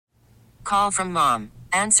Call from mom.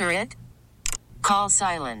 Answer it. Call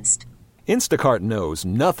silenced. Instacart knows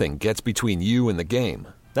nothing gets between you and the game.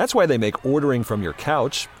 That's why they make ordering from your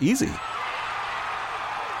couch easy.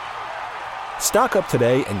 Stock up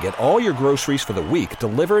today and get all your groceries for the week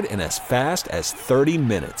delivered in as fast as 30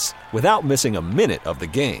 minutes without missing a minute of the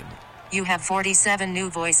game. You have 47 new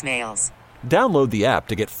voicemails. Download the app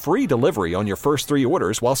to get free delivery on your first 3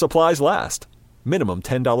 orders while supplies last. Minimum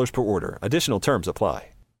 $10 per order. Additional terms apply.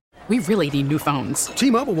 We really need new phones.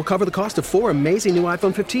 T-Mobile will cover the cost of 4 amazing new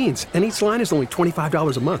iPhone 15s, and each line is only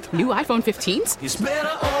 $25 a month. New iPhone 15s? It's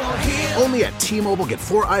better over here. Only at T-Mobile, get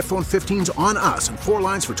 4 iPhone 15s on us and 4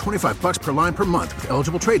 lines for $25 per line per month with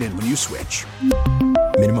eligible trade-in when you switch.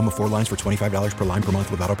 Minimum of 4 lines for $25 per line per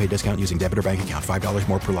month with autopay discount using debit or bank account. $5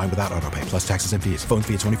 more per line without autopay, plus taxes and fees. Phone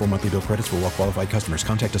fee at 24 monthly bill credits for well-qualified customers.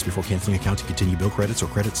 Contact us before canceling account to continue bill credits or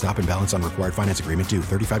credit stop and balance on required finance agreement due.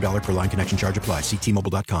 $35 per line connection charge applies. See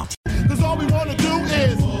T-Mobile.com. Because all we want to do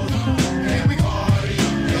is...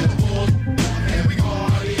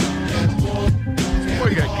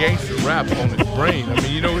 Boy, got gangster rap on his brain. I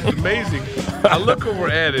mean, it's amazing. I look over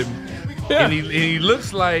at him, and he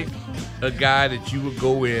looks like a guy that you would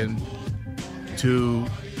go in to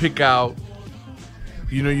pick out,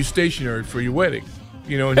 your stationery for your wedding.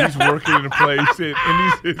 And he's working in a place, and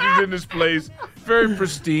he's in this place, very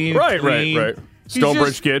pristine, clean. Right.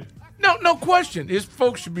 Stonebridge kid. No question. His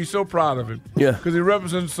folks should be so proud of him. Yeah. Because he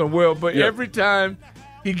represents so well. But every time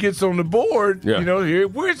he gets on the board, here,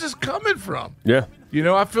 where's this coming from? Yeah.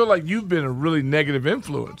 I feel like you've been a really negative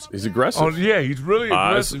influence. He's aggressive. He's really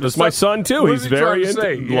aggressive. That's my son too. He's very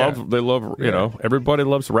into. They love. Yeah. Everybody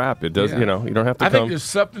loves rap. It does. You don't have to. I think there's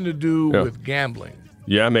something to do with gambling.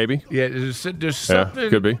 Yeah, maybe. Yeah, there's something.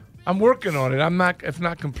 Could be. I'm working on it. It's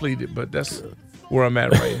not completed, but that's where I'm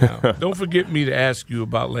at right now. Don't forget me to ask you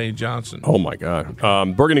about Lane Johnson. Oh my God.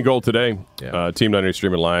 Burgundy Gold today. Team 90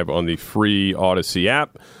 streaming live on the free Odyssey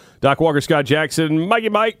app. Doc Walker, Scott Jackson, Mikey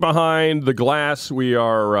Mike behind the glass. We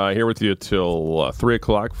are here with you till 3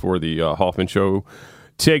 o'clock for the Hoffman Show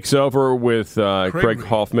takes over with Craig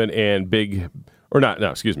Hoffman and Baby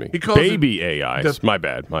AIs. My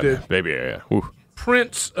bad. Baby AI. Ooh.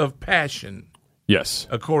 Prince of Passion. Yes.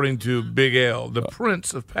 According to Big L, the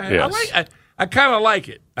Prince of Passion. Yes. I kind of like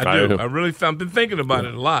it. I do. I I've been thinking about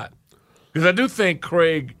it a lot. Because I do think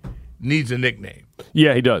Craig needs a nickname.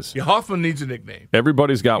 Yeah, he does. Yeah, Hoffman needs a nickname.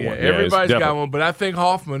 Everybody's got one. Everybody's got one, but I think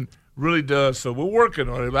Hoffman really does. So we're working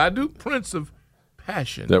on it. But I do Prince of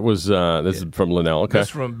Passion. That was this is from Linnell. Okay,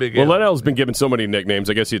 that's from Big L. Well, Linnell's been given so many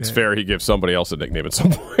nicknames. I guess it's fair he gives somebody else a nickname at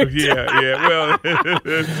some point. Well,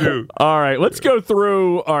 that's true. All right, let's go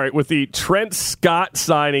through. All right, with the Trent Scott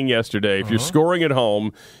signing yesterday. If you're scoring at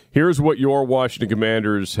home, here's what your Washington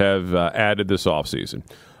Commanders have added this offseason.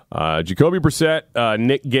 Jacoby Brissett,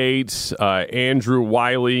 Nick Gates, Andrew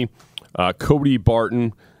Wiley, Cody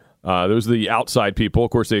Barton. Those are the outside people.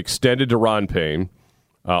 Of course, they extended Deron Payne.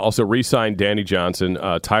 Also re-signed Danny Johnson,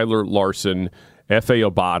 Tyler Larson, F.A.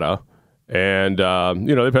 Obata. And,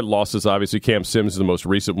 they've had losses, obviously. Cam Sims is the most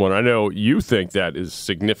recent one. I know you think that is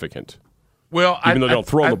significant. Well, even though they don't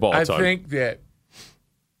throw the ball a ton. I think that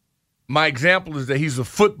my example is that he's a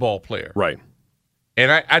football player. Right.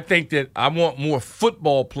 And I think that I want more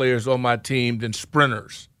football players on my team than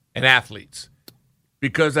sprinters and athletes.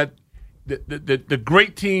 Because the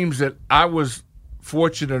great teams that I was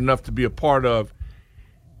fortunate enough to be a part of,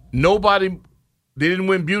 they didn't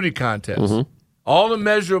win beauty contests. Mm-hmm. All the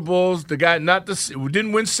measurables,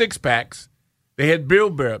 didn't win six-packs. They had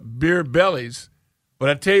beer bellies. But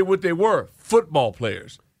I tell you what they were, football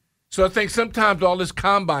players. So I think sometimes all this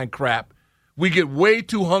combine crap, we get way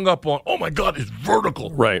too hung up on, oh, my God, it's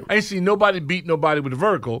vertical. Right. I ain't seen nobody beat nobody with a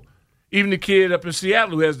vertical. Even the kid up in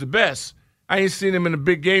Seattle who has the best, I ain't seen him in a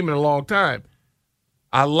big game in a long time.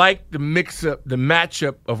 I like the mix-up, the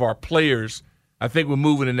matchup of our players. I think we're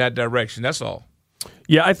moving in that direction. That's all.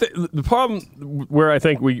 Yeah, I think the problem where I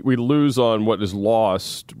think we lose on what is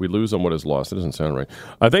lost, That doesn't sound right.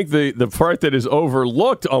 I think the part that is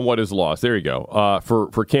overlooked on what is lost, there you go,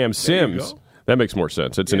 for Cam Sims. That makes more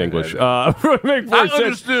sense. It's in English. I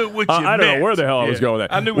understood what you meant. I don't know where the hell I was going with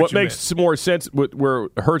that. I knew what makes more sense, where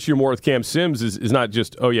it hurts you more with Cam Sims is not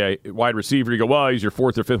just, wide receiver. You go, well, he's your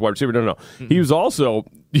fourth or fifth wide receiver. No. Mm-hmm. He was also,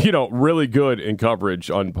 really good in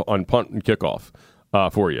coverage on punt and kickoff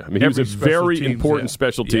for you. I mean, he was a very important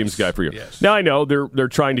special teams guy for you. Yes. Now, I know they're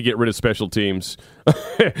trying to get rid of special teams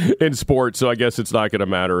in sports, so I guess it's not going to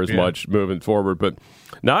matter as much moving forward. But,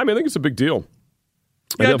 no, I think it's a big deal.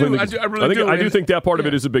 Yeah, I do think that part of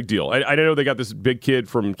it is a big deal. I know they got this big kid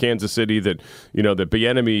from Kansas City that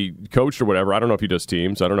Bieniemy coached or whatever. I don't know if he does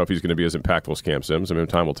teams. I don't know if he's going to be as impactful as Cam Sims. I mean,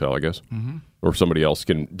 time will tell, I guess. Mm-hmm. Or if somebody else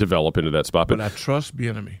can develop into that spot. But I trust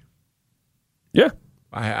Bieniemy. Yeah,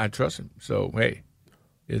 I trust him. So hey,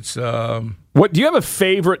 it's What do you have a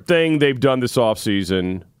favorite thing they've done this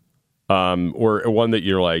offseason, or one that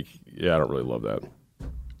you're like, yeah, I don't really love that.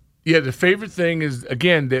 Yeah, the favorite thing is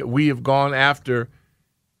again that we have gone after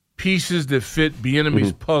pieces that fit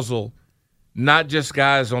Bieniemy's puzzle, not just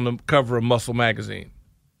guys on the cover of Muscle magazine.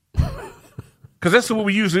 Because that's what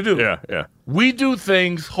we usually do. Yeah. We do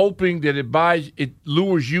things hoping that it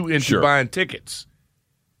lures you into buying tickets.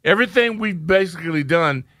 Everything we've basically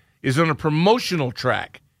done is on a promotional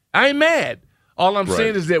track. I ain't mad. All I'm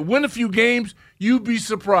saying is that win a few games, you'd be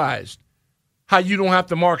surprised how you don't have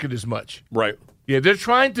to market as much. Right. Yeah, they're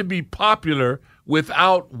trying to be popular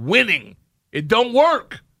without winning. It don't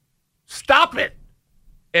work. Stop it.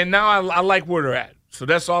 And now I like where they're at. So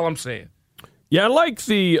that's all I'm saying. Yeah, I like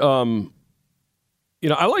the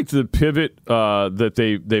I like the pivot that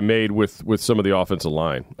they made with some of the offensive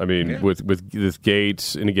line. I mean, with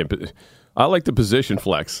Gates, and again, I like the position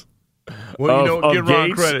flex. Well, give Ron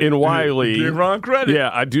Gates credit. And Wiley. Give Ron credit. Yeah,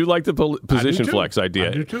 I do like the position flex idea.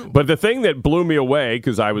 I do too. But the thing that blew me away,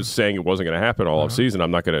 because I was saying it wasn't going to happen all offseason,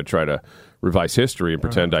 I'm not going to try to revise history and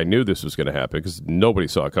pretend I knew this was going to happen, because nobody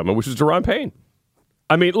saw it coming, which is Daron Payne.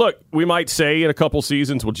 I mean, look, we might say in a couple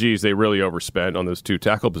seasons, well, geez, they really overspent on those two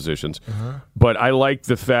tackle positions. But I like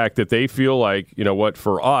the fact that they feel like, you know what,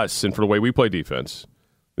 for us and for the way we play defense,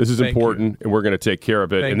 this is important, and we're going to take care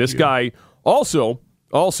of it. And this guy also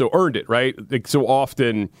earned it, right? Like, so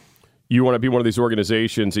often you want to be one of these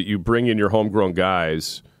organizations that you bring in your homegrown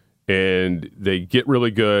guys and they get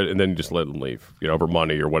really good and then you just let them leave, over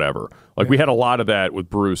money or whatever. Like we had a lot of that with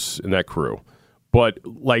Bruce and that crew. But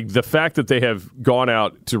like the fact that they have gone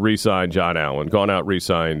out to re-sign John Allen, gone out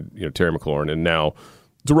re-sign Terry McLaurin, and now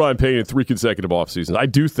Daron Payne in 3 consecutive off seasons, I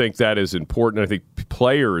do think that is important. I think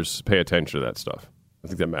players pay attention to that stuff. I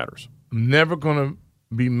think that matters. I'm never going to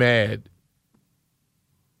be mad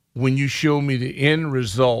when you show me the end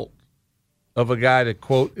result of a guy that,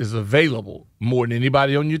 quote, is available more than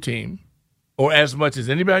anybody on your team, or as much as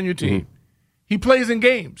anybody on your team. He plays in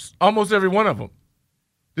games, almost every one of them.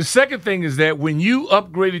 The second thing is that when you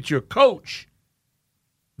upgraded your coach,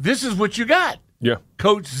 this is what you got. Yeah.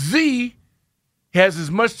 Coach Z has as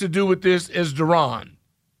much to do with this as Daron.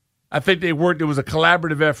 I think they worked. It was a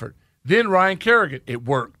collaborative effort. Then Ryan Kerrigan, it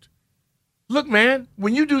worked. Look, man,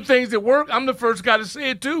 when you do things that work, I'm the first guy to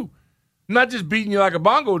say it too. I'm not just beating you like a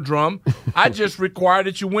bongo drum. I just require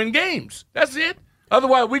that you win games. That's it.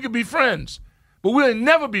 Otherwise, we could be friends. But we'll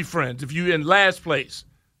never be friends if you're in last place.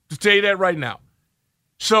 Just tell you that right now.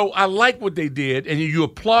 So I like what they did, and you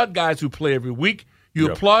applaud guys who play every week.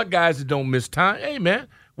 You applaud guys that don't miss time. Hey, man,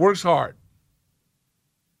 works hard.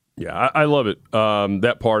 Yeah, I love it,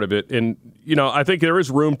 that part of it. And, I think there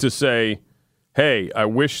is room to say, hey, I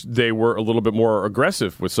wish they were a little bit more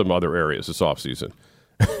aggressive with some other areas this offseason.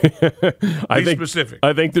 Specific.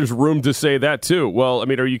 I think there's room to say that, too. Well, I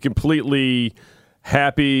mean, are you completely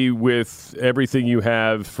happy with everything you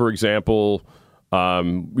have, for example,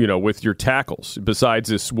 with your tackles, besides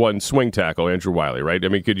this one swing tackle, Andrew Wiley, right? I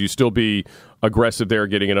mean, could you still be aggressive there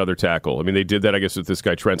getting another tackle? I mean, they did that, I guess, with this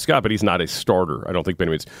guy, Trent Scott, but he's not a starter, I don't think, by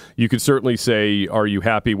any means. You could certainly say, are you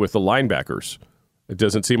happy with the linebackers? It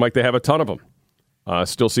doesn't seem like they have a ton of them.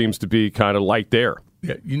 Still seems to be kind of light there.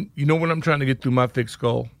 Yeah, you know what I'm trying to get through my thick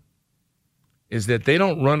skull? Is that they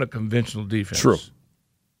don't run a conventional defense. True.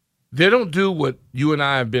 They don't do what you and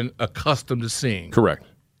I have been accustomed to seeing. Correct.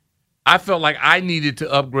 I felt like I needed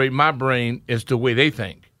to upgrade my brain as to the way they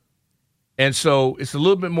think. And so it's a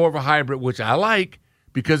little bit more of a hybrid, which I like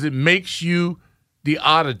because it makes you the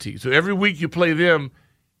oddity. So every week you play them,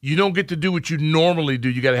 you don't get to do what you normally do.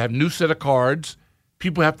 You got to have a new set of cards.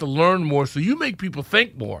 People have to learn more, so you make people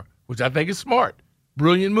think more, which I think is smart.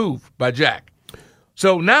 Brilliant move by Jack.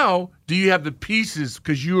 So now, do you have the pieces?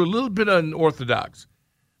 Because you're a little bit unorthodox.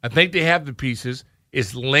 I think they have the pieces.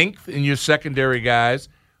 It's length in your secondary guys.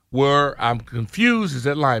 Where I'm confused is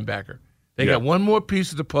at linebacker. They got one more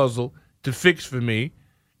piece of the puzzle to fix for me,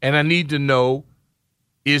 and I need to know,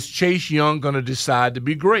 is Chase Young going to decide to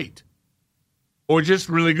be great or just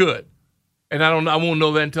really good? And I won't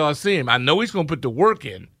know that until I see him. I know he's going to put the work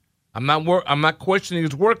in. I'm not questioning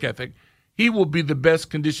his work ethic. He will be the best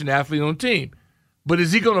conditioned athlete on the team. But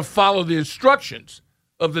is he going to follow the instructions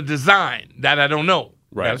of the design? That I don't know.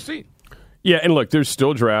 Right. Got to see. Yeah, and look, there's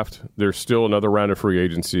still draft. There's still another round of free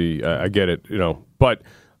agency. I get it, but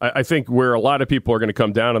I think where a lot of people are going to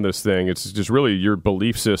come down on this thing, it's just really your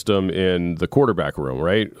belief system in the quarterback room,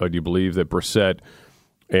 right? Do you believe that Brissett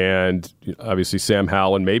and obviously Sam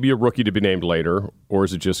Howell, and maybe a rookie to be named later, or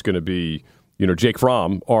is it just going to be, Jake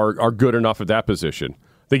Fromm are good enough at that position?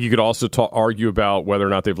 I think you could also argue about whether or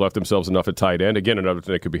not they've left themselves enough at tight end. Again, another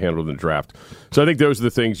thing that could be handled in the draft. So I think those are the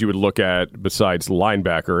things you would look at besides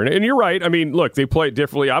linebacker. And you're right. I mean, look, they play it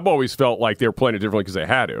differently. I've always felt like they were playing it differently because they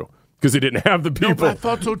had to, because they didn't have the people. No, but I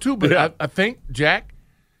thought so too, but I think, Jack,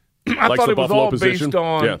 I Likes thought the it was Buffalo all position? based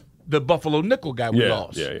on Yeah. the Buffalo nickel guy we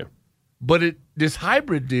lost. Yeah. But this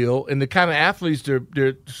hybrid deal and the kind of athletes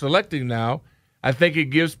they're selecting now, I think it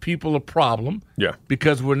gives people a problem. Yeah.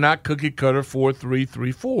 Because we're not cookie cutter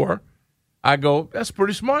 4-3-3-4. I go, that's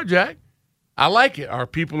pretty smart, Jack. I like it. Our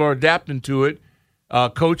people are adapting to it.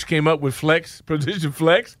 Coach came up with position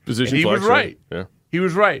flex. Position and he flex, was right. Yeah. He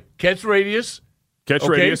was right. Catch radius.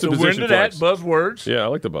 Radius so and we're position into flex. that, buzzwords. Yeah, I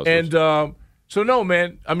like the buzzwords. And so, no,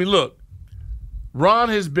 man. I mean, look, Ron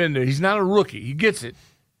has been there. He's not a rookie. He gets it.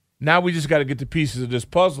 Now we just got to get the pieces of this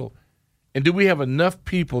puzzle. And do we have enough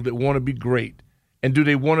people that want to be great? And do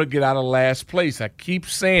they want to get out of last place? I keep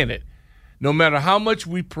saying it. No matter how much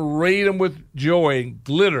we parade them with joy and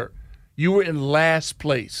glitter, you were in last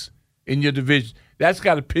place in your division. That's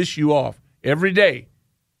got to piss you off every day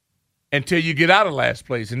until you get out of last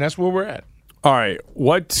place, and that's where we're at. All right.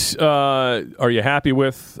 What are you happy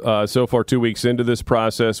with so far 2 weeks into this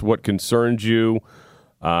process? What concerns you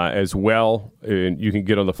as well? And you can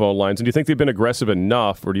get on the phone lines. And do you think they've been aggressive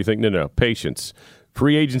enough, or do you think, no, patience?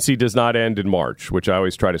 Free agency does not end in March, which I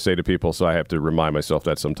always try to say to people, so I have to remind myself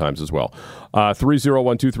that sometimes as well.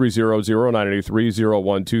 301-230-0980,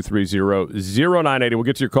 301-230-0980. We'll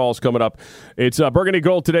get to your calls coming up. It's Burgundy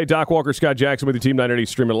Gold today. Doc Walker, Scott Jackson with your Team 980,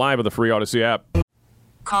 streaming live on the free Odyssey app.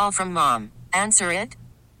 Call from mom. Answer it.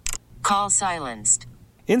 Call silenced.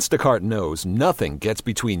 Instacart knows nothing gets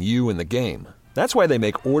between you and the game. That's why they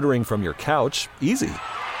make ordering from your couch easy.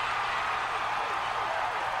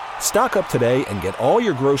 Stock up today and get all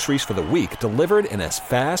your groceries for the week delivered in as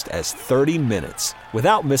fast as 30 minutes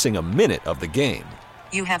without missing a minute of the game.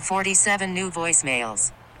 You have 47 new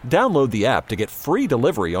voicemails. Download the app to get free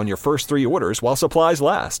delivery on your first 3 orders while supplies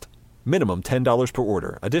last. Minimum $10 per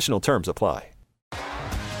order. Additional terms apply.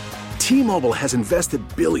 T-Mobile has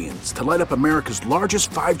invested billions to light up America's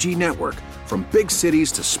largest 5G network, from big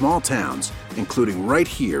cities to small towns, including right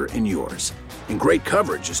here in yours. And great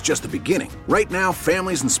coverage is just the beginning. Right now,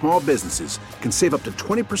 families and small businesses can save up to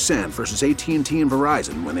 20% versus AT&T and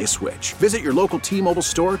Verizon when they switch. Visit your local T-Mobile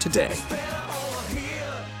store today.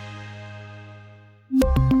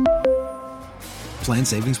 Plan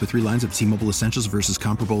savings with 3 lines of T-Mobile Essentials versus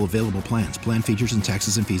comparable available plans. Plan features and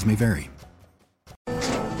taxes and fees may vary.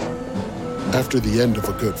 After the end of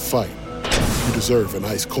a good fight, you deserve an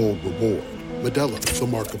ice-cold reward. Modelo is the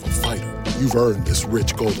mark of a fighter. You've earned this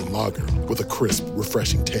rich golden lager with a crisp,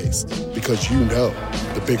 refreshing taste. Because you know,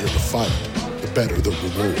 the bigger the fight, the better the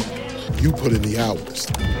reward. You put in the hours,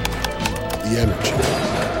 the energy,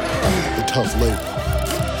 the tough labor.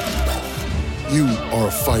 You are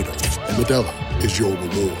a fighter, and Modelo is your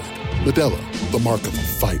reward. Modelo, the mark of a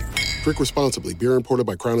fighter. Drink responsibly. Beer imported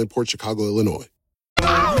by Crown Imports, Chicago, Illinois.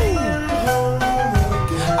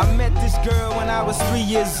 I met this girl when I was 3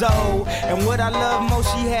 years old, and what I love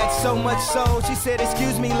most, she had so much soul. She said,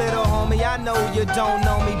 excuse me, little homie, I know you don't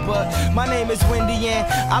know me, but my name is Wendy, and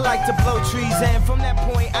I like to blow trees, and from that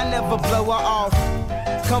point, I never blow her off.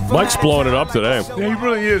 Mike's blowing it up today. Yeah, he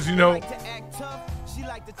really is. You know,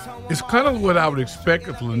 it's kind of what I would expect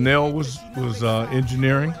if Linnell was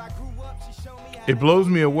engineering. It blows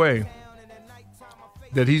me away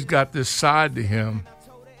that he's got this side to him,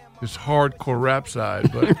 this hardcore rap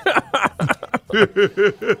side. But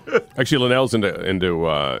actually, Linnell's into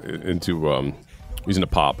he's into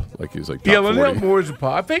pop. Like he's like top 40. Linnell Moore is a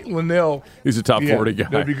pop. I think Linnell. He's a top 40 guy.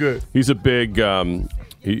 That'd be good. He's a big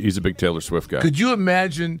he's a big Taylor Swift guy. Could you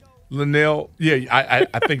imagine Linnell? Yeah,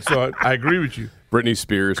 I think so. I agree with you. Britney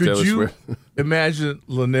Spears, Could Taylor you Swift. imagine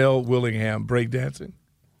Linnell Willingham breakdancing?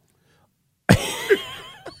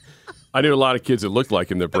 I knew a lot of kids that looked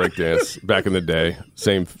like him that breakdance back in the day.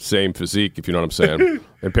 Same physique, if you know what I'm saying,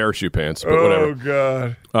 and parachute pants. But whatever. Oh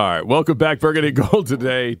God! All right, welcome back, Burgundy Gold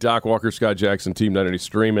today. Doc Walker, Scott Jackson, Team 980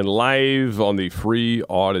 streaming live on the free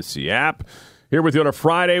Odyssey app. Here with you on a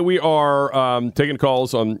Friday, we are taking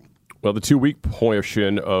calls on the 2-week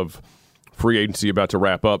portion of free agency about to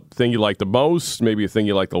wrap up. Thing you like the most, maybe a thing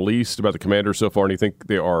you like the least about the Commanders so far, and you think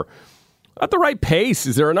they are at the right pace.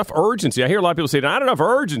 Is there enough urgency? I hear a lot of people say, not enough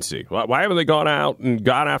urgency. Why haven't they gone out and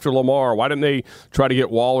gone after Lamar? Why didn't they try to get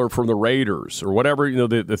Waller from the Raiders or whatever?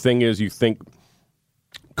 The thing is you think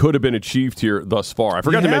could have been achieved here thus far. I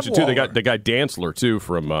forgot to mention, too, they got Dantzler, too,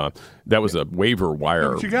 from that was a waiver wire.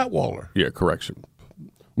 Yeah, but you got Waller. Yeah, correction.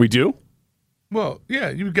 We do? Well, yeah,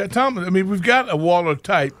 you've got Thomas. I mean, we've got a Waller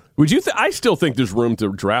type. Would you? I still think there's room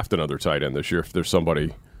to draft another tight end this year if there's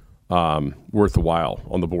somebody worth a while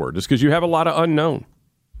on the board, just because you have a lot of unknown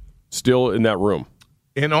still in that room.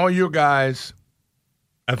 And all your guys,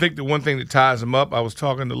 I think the one thing that ties them up, I was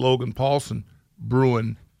talking to Logan Paulson,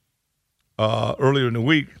 Bruin, earlier in the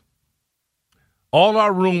week. All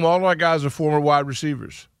our guys are former wide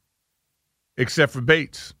receivers, except for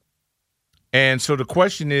Bates. And so the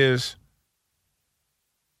question is,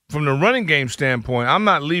 from the running game standpoint, I'm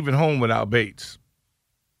not leaving home without Bates.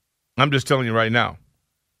 I'm just telling you right now.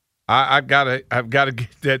 I've got to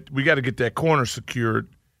get that. We got to get that corner secured,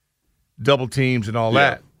 double teams and all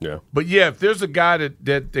that. Yeah. But yeah, if there's a guy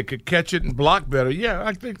that could catch it and block better, yeah,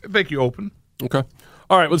 I think you're open. Okay.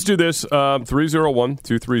 All right, let's do this.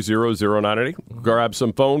 301-230-0980. Grab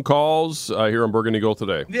some phone calls here on Burgundy Gold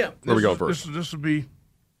today. Yeah. Where we going first? This will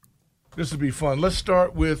be fun. Let's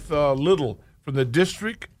start with Little from the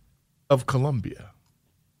District of Columbia.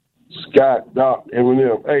 Scott, Doc,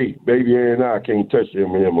 Eminem. Hey, baby, and I can't touch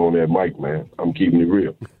Eminem on that mic, man. I'm keeping it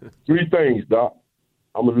real. 3 things, Doc.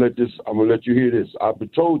 I'm gonna let you hear this. I've been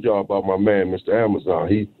told y'all about my man, Mr. Amazon.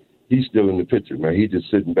 He's still in the picture, man. He's just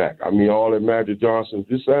sitting back. I mean, all that Magic Johnson,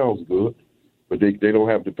 this sounds good, but they don't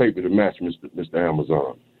have the paper to match Mr.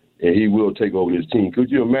 Amazon. And he will take over this team. Could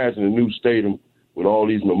you imagine a new stadium with all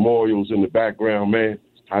these memorials in the background, man?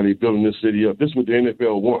 How they building this city up? This is what the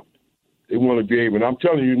NFL want. They want to be able, and I'm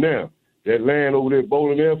telling you now, that land over there at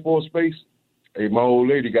Bowling Air Force Base, hey, my old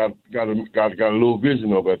lady got a little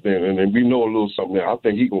vision of it then, and then we know a little something there. I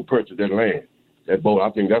think he gonna purchase that land, that boat. I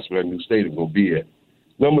think that's where that new stadium gonna be at.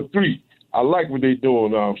 Number 3, I like what they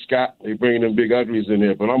doing, Scott. They bringing them big uglies in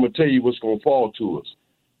there, but I'm gonna tell you what's gonna fall to us.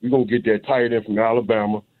 We're gonna get that tight end from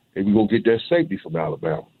Alabama, and we're gonna get that safety from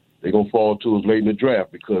Alabama. They're gonna fall to us late in the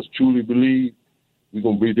draft because truly believe we're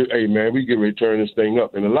gonna be. Hey man, we get ready to turn this thing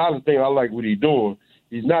up. And a lot of things I like what he's doing.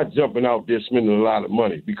 He's not jumping out there spending a lot of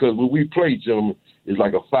money because when we play, gentlemen, it's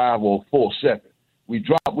like a 5 or 4-7.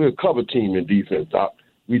 We're a cover team in defense, Doc.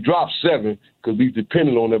 We drop 7 because we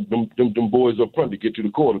dependent on them boys up front to get to the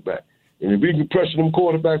quarterback. And if we can pressure them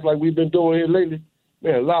quarterbacks like we've been doing here lately,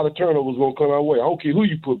 man, a lot of turnovers going to come our way. I don't care who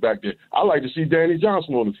you put back there. I like to see Danny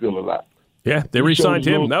Johnson on the field a lot. Yeah, they re-signed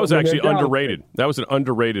him. That was actually underrated. That was an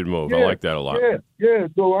underrated move. Yeah, I like that a lot. Yeah.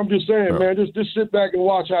 So I'm just saying, man, just sit back and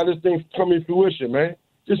watch how this thing come in fruition, man.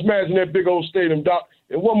 Just imagine that big old stadium, Doc.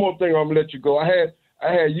 And one more thing, I'm gonna let you go. I had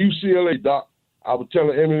UCLA, Doc. I was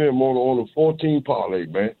telling Eminem on a 14 parlay,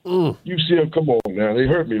 man. UCLA, come on now. They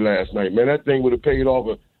hurt me last night, man. That thing would have paid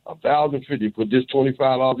off $1,050 for just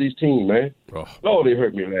 $25 each team, man. Oh, they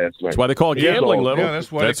hurt me last night. That's why they call it gambling, Little. Yeah,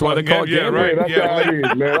 that's why they call it gambling. Right, that's how it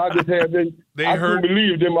is, man. I just had them. I couldn't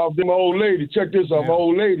believe them old lady. Check this out, my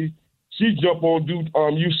old lady. She jumped on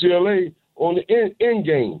UCLA on the end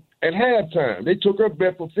game at halftime. They took her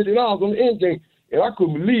bet for $50 on the end game, and I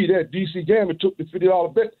couldn't believe that. DC Gambit took the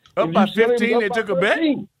 $50 bet. Up by 15, they took a bet?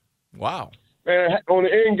 Wow. Man, on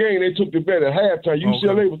the end game, they took the bet at halftime.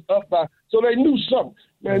 UCLA was up by, so they knew something.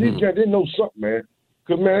 Man, these guys didn't know something, man.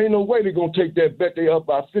 Because, man, ain't no way they're going to take that bet. They up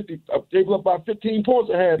by 50. They were up by 15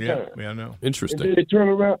 points at halftime. Yeah, I know. Interesting. And then they turn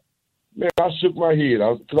around. Man, I shook my head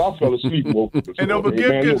because I fell asleep. But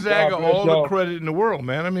give Gonzaga all the credit in the world,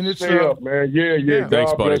 man. I mean, it's stay up, man. Yeah.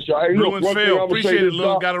 Thanks, buddy. Hey, Bruins fail. Appreciate it,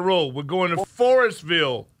 Lil. Got to roll. We're going to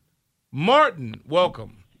Forestville. Martin,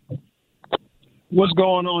 welcome. What's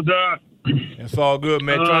going on, Doc? It's all good,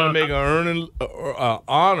 man. Trying to make an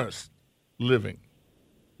honest living.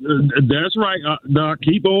 That's right, Doc.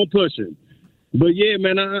 Keep on pushing. But, yeah,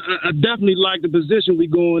 man, I definitely like the position we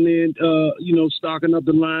going in, stocking up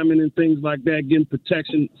the linemen and things like that, getting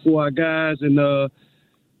protection for our guys. And on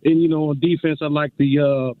defense, I like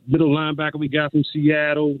the middle linebacker we got from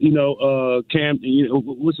Seattle, Cam,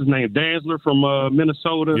 what's his name, Dantzler from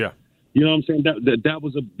Minnesota. Yeah. You know what I'm saying? That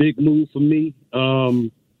was a big move for me.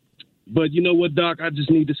 But you know what, Doc? I just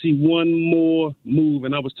need to see one more move.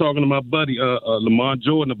 And I was talking to my buddy Lamont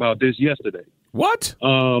Jordan about this yesterday. What?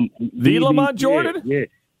 The Lamont Jordan? Yeah.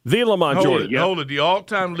 The Lamont Jordan. Hold it. The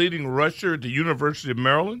all-time leading rusher at the University of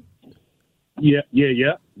Maryland? Yeah.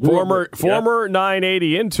 Former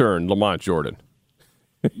 980 intern Lamont Jordan.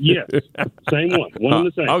 Yes. Same one. One and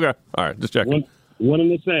the same. Okay. All right. Just checking. One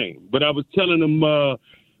and the same. But I was telling him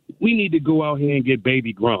we need to go out here and get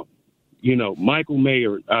Baby Grump. Michael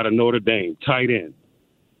Mayer out of Notre Dame, tight end.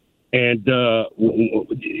 And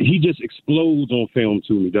he just explodes on film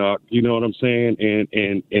to me, Doc. You know what I'm saying?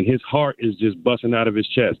 And his heart is just busting out of his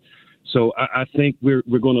chest. So I think we're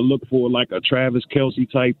going to look for like a Travis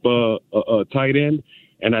Kelce type tight end,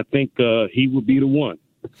 and I think he would be the one.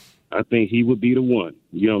 I think he would be the one.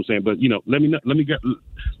 You know what I'm saying? But let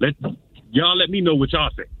me know what y'all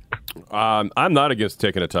think. I'm not against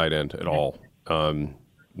taking a tight end at all.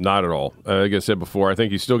 Not at all. Like I said before, I think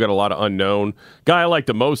he's still got a lot of unknown. Guy I like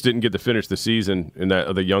the most didn't get to finish the season in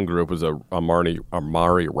that the young group was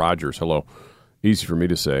Amari Rogers. Hello. Easy for me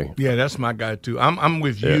to say. Yeah, that's my guy too. I'm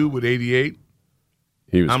with you with 88.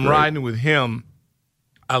 I'm great. riding with him.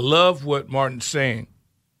 I love what Martin's saying.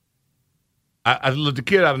 The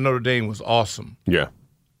kid out of Notre Dame was awesome. Yeah.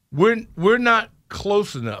 We're not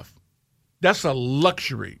close enough. That's a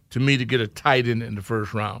luxury to me to get a tight end in the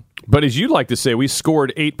first round. But as you like to say, we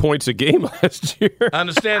scored 8 points a game last year. I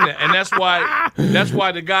understand that, and that's why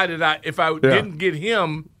the guy that if I didn't get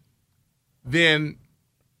him, then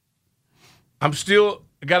I'm still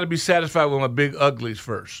got to be satisfied with my big uglies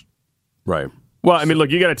first. Right. Well, I mean, look,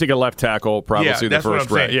 you got to take a left tackle probably in the first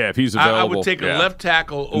round. Yeah, if he's available. I would take a left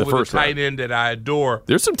tackle over the tight end that I adore.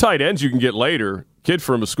 There's some tight ends you can get later. Kid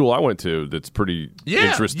from a school I went to that's pretty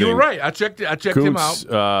interesting. You're right. I checked him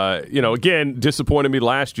out. Again, disappointed me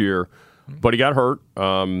last year, but he got hurt.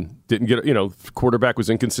 Didn't get, quarterback was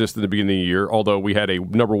inconsistent at the beginning of the year, although we had a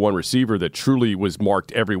number one receiver that truly was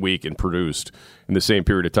marked every week and produced in the same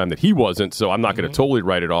period of time that he wasn't. So I'm not going to totally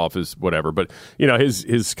write it off as whatever. But,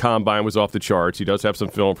 his combine was off the charts. He does have some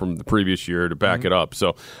film from the previous year to back it up.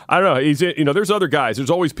 So I don't know. He's, there's other guys. There's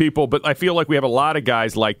always people, but I feel like we have a lot of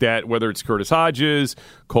guys like that, whether it's Curtis Hodges,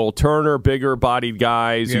 Cole Turner, bigger bodied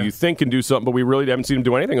guys who you think can do something, but we really haven't seen them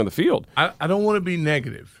do anything on the field. I don't want to be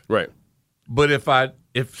negative. Right. But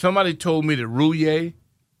if somebody told me that Rouillet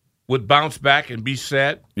would bounce back and be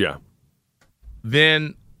set,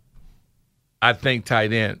 then I think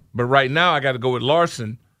tight end. But right now I got to go with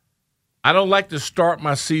Larson. I don't like to start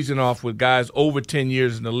my season off with guys over 10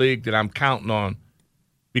 years in the league that I'm counting on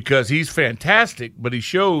because he's fantastic, but he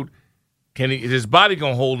showed is his body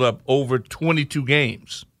going to hold up over 22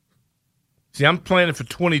 games? See, I'm planning for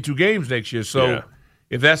 22 games next year, so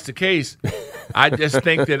if that's the case, I just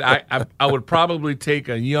think that I would probably take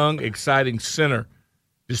a young, exciting center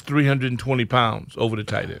that's 320 pounds over the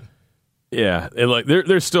tight end. Yeah, and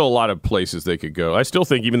there's still a lot of places they could go. I still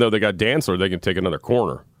think even though they got Dantzler, they can take another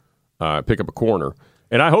corner, pick up a corner.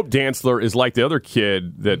 And I hope Dantzler is like the other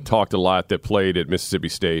kid that talked a lot that played at Mississippi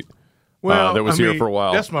State that was here for a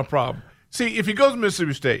while. That's my problem. See, if he goes to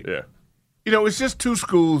Mississippi State, it's just two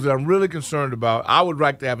schools that I'm really concerned about. I would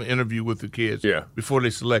like to have an interview with the kids before they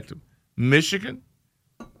select them. Michigan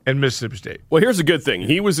and Mississippi State. Well, here's a good thing.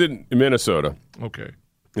 He was in Minnesota. Okay.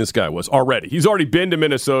 This guy was already. He's already been to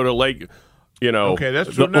Minnesota, Lake, okay,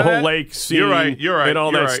 that's true. the whole lake scene you're right, and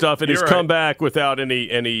all that stuff, and he's come back without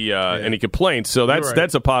any complaints. So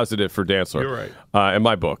that's a positive for Dantzler. You're right. In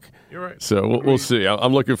my book. You're right. So we'll see.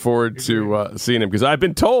 I'm looking forward to seeing him because I've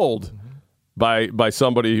been told by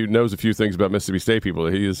somebody who knows a few things about Mississippi State people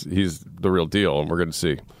that he's the real deal, and we're going to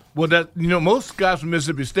see. Well, most guys from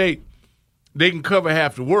Mississippi State, they can cover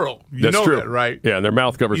half the world. That's true. That, right? Yeah, and their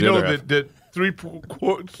mouth covers the other half. That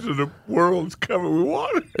 3/4 of the world is covered with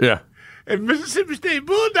water. Yeah. And Mississippi State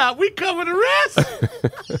Bulldog, we cover the rest.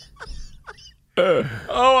 I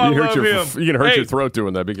love him. You can hurt your throat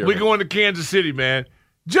doing that. We're going to Kansas City, man.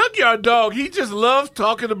 Junkyard Dog, he just loves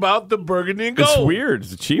talking about the burgundy and gold. It's weird.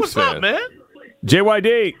 It's a Chiefs fan. What's up, man?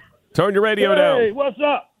 JYD, turn your radio down. Hey, what's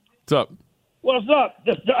up? What's up? What's up?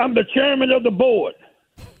 I'm the chairman of the board.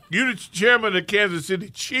 You're the chairman of the Kansas City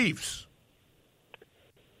Chiefs.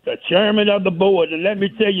 The chairman of the board. And let me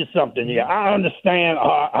tell you something here. I understand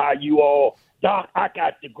how you all, Doc, I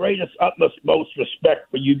got the greatest, most respect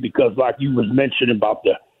for you because like you was mentioning about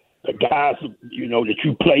the guys, that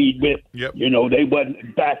you played with, they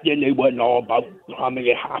wasn't, back then they wasn't all about how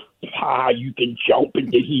high you can jump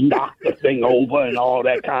and did he knock the thing over and all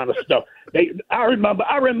that kind of stuff. I remember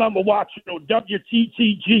watching on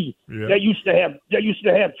WTTG. Yeah. They used to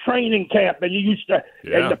have training camp, and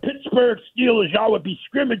and the Pittsburgh Steelers, y'all would be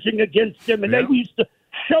scrimmaging against them, and they used to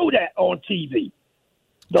show that on TV.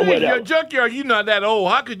 So Junkyard, you're not that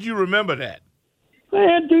old. How could you remember that?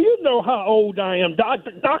 Man, do you know how old I am, Doc?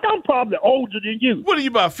 Doc, I'm probably older than you. What are you,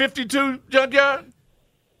 about 52, Junkyard?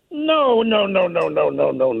 No.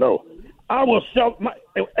 I will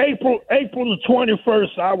April the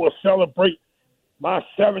 21st. I will celebrate my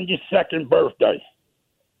 72nd birthday.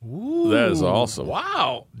 Ooh, that is awesome!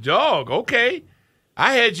 Wow, dog. Okay,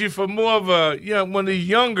 I had you for more of a one of these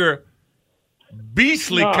younger,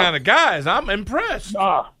 beastly kind of guys. I'm impressed.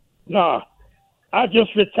 Nah. I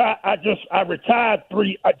just retired. I retired I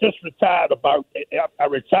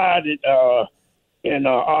retired at in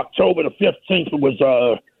October the 15th. It was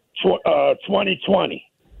 2020.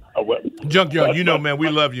 Junkyard, you know, man, we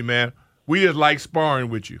love you, man. We just like sparring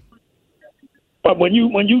with you. But when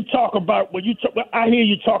you talk about I hear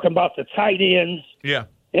you talking about the tight ends. Yeah.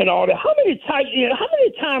 And all that. How many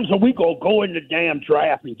times are we gonna go in the damn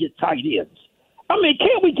draft and get tight ends? I mean,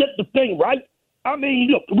 can't we get the thing right? I mean,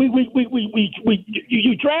 look,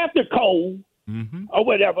 you drafted Cole or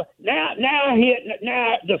whatever. Now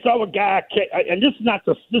this other guy, and this is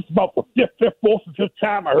about the fourth or fifth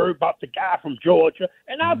time I heard about the guy from Georgia,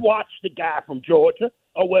 and I've watched the guy from Georgia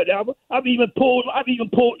or whatever. I've even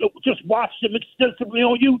just watched him extensively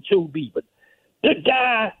on YouTube. Even the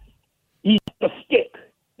guy, he's a stick.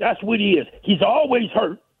 That's what he is. He's always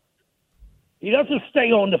hurt. He doesn't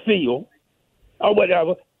stay on the field or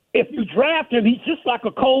whatever. If you draft him, he's just like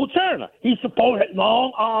a Cole Turner. He's supposed to have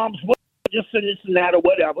long arms, just this and that or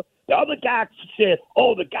whatever. The other guy said,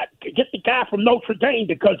 get the guy from Notre Dame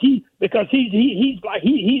because he's your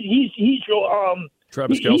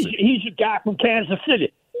Travis Kelce. He's your guy from Kansas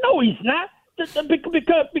City. No, he's not.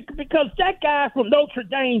 Because that guy from Notre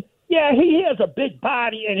Dame, yeah, he has a big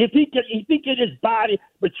body, and if he get his body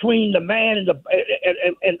between the man and the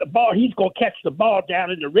ball, he's gonna catch the ball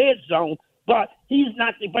down in the red zone. But he's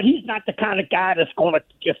not the kind of guy that's gonna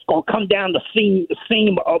come down the seam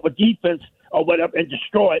of a defense or whatever and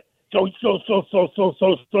destroy it. So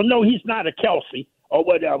no, he's not a Kelce or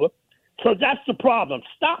whatever. So that's the problem.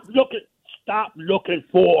 Stop looking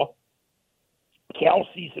for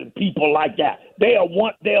Kelce's and people like that. They are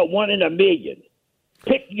one in a million.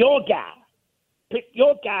 Pick your guy. Pick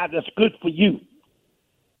your guy that's good for you.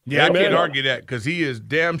 Yeah, I can't argue that because he is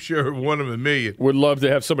damn sure one of a million. Would love to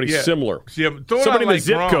have somebody similar. Somebody in the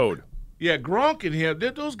zip code. Yeah, Gronk and him.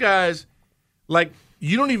 Those guys, like,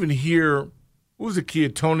 you don't even hear, what was the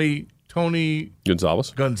kid, Tony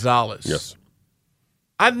Gonzalez? Yes.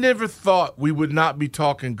 I never thought we would not be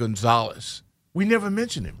talking Gonzalez. We never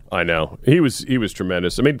mentioned him. I know. He was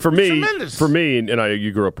tremendous. I mean, for me, and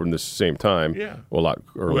you grew up from the same time. Yeah. Well, a lot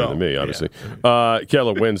earlier than me, obviously. Yeah.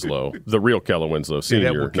 Kellen Winslow, the real Kellen Winslow,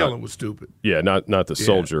 senior. Kellen was stupid. Yeah, not the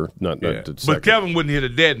soldier. Not the but Kevin wouldn't hit a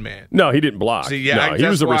dead man. No, he didn't block. See, yeah, no, he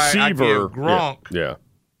was a receiver. Gronk. Yeah.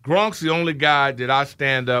 Gronk's the only guy that I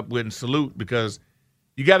stand up with and salute because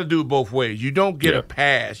you got to do it both ways. You don't get a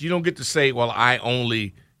pass. You don't get to say, well, I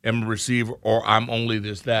only am a receiver or I'm only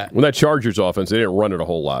this, that. Well, that Chargers offense, they didn't run it a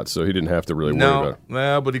whole lot, so he didn't have to really worry about it.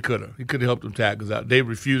 No, but he could have. He could have helped them tackles out. They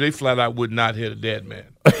refused. They flat out would not hit a dead man.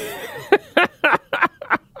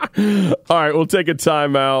 All right, we'll take a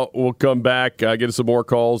timeout. We'll come back, get some more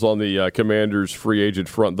calls on the Commanders' free agent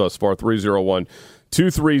front thus far,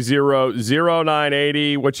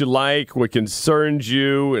 301-230-0980. What you like, what concerns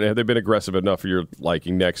you, and have they been aggressive enough for your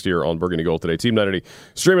liking next year on Burgundy Gold Today? Team 980,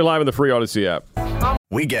 streaming live on the free Odyssey app.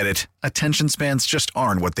 We get it. Attention spans just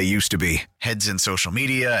aren't what they used to be. Heads in social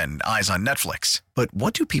media and eyes on Netflix. But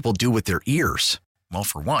what do people do with their ears? Well,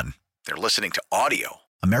 for one, they're listening to audio.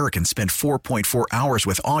 Americans spend 4.4 hours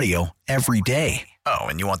with audio every day. Oh,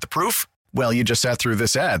 and you want the proof? Well, you just sat through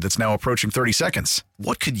this ad that's now approaching 30 seconds.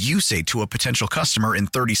 What could you say to a potential customer in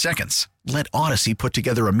 30 seconds? Let Odyssey put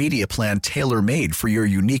together a media plan tailor-made for your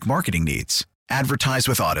unique marketing needs. Advertise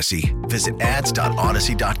with Odyssey. Visit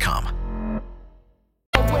ads.odyssey.com.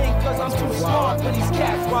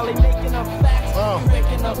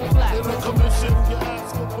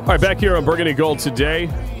 All right, back here on Burgundy Gold Today.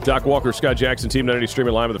 Doc Walker, Scott Jackson, Team 980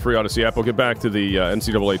 streaming live on the free Odyssey app. We'll get back to the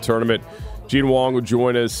NCAA tournament. Gene Wong will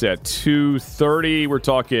join us at 2:30. We're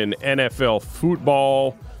talking NFL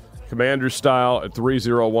football, Commander style at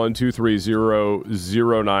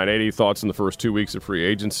 301-230-0980. Thoughts in the first 2 weeks of free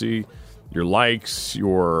agency, your likes,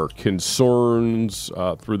 your concerns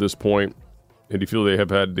through this point. And do you feel they have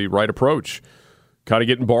had the right approach? Kind of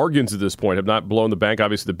getting bargains at this point, have not blown the bank.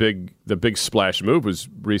 Obviously, the big splash move was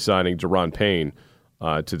re-signing Deron Payne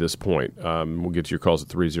to this point. We'll get to your calls at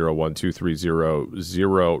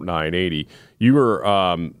 301-230-0980. You were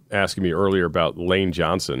asking me earlier about Lane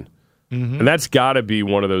Johnson, and that's got to be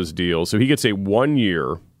one of those deals. So he gets a 1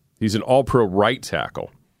 year. He's an all-pro right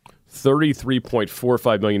tackle,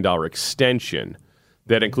 $33.45 million extension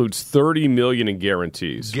that includes $30 million in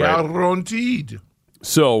guarantees. Guaranteed. Right?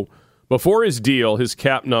 So before his deal, his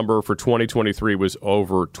cap number for 2023 was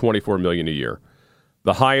over $24 million a year,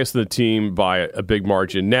 the highest in the team by a big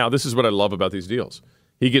margin. Now, this is what I love about these deals.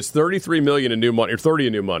 He gets $33 million in new money, or $30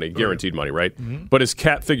 in new money, guaranteed money, right? Mm-hmm. But his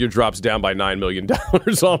cap figure drops down by $9 million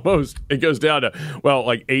almost. It goes down to,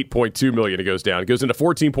 like $8.2 million. It goes down. It goes into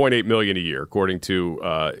 $14.8 million a year, according to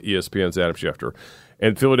ESPN's Adam Schefter.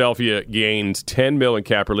 And Philadelphia gains $10 million in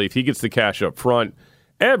cap relief. He gets the cash up front.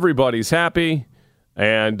 Everybody's happy.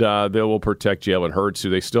 And they will protect Jalen Hurts, who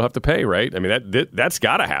they still have to pay, right? I mean, that's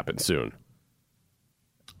got to happen soon.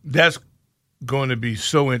 That's going to be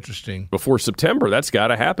so interesting. Before September, that's got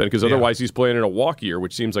to happen, because otherwise he's playing in a walk year,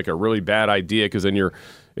 which seems like a really bad idea, because then you're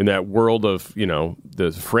in that world of,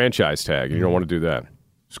 the franchise tag, and you don't want to do that.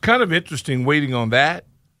 It's kind of interesting waiting on that.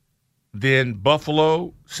 Then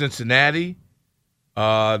Buffalo, Cincinnati,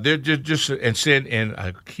 they're just and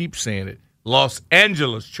I keep saying it, Los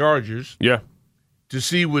Angeles Chargers. Yeah. To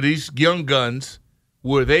see where these young guns,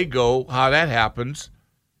 where they go, how that happens.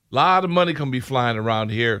 A lot of money can be flying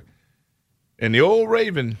around here. And the old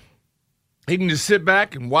Raven, he can just sit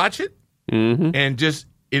back and watch it, and just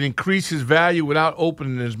it increases value without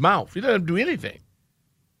opening his mouth. He doesn't do anything.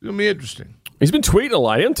 It's going to be interesting. He's been tweeting a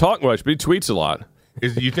lot. He doesn't talk much, but he tweets a lot.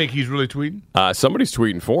 You think he's really tweeting? Somebody's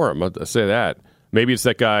tweeting for him. I'll say that. Maybe it's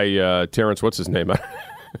that guy, Terrence, what's his name?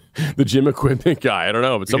 The gym equipment guy. I don't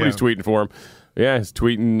know, but somebody's tweeting for him. Yeah, he's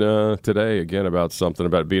tweeting today again about something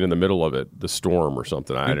about being in the middle of it, the storm or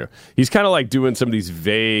something. I don't know. He's kind of like doing some of these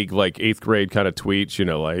vague, like 8th grade kind of tweets,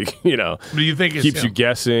 Do you think it's keeps him? you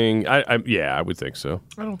guessing? I would think so.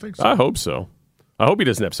 I don't think so. I hope so. I hope he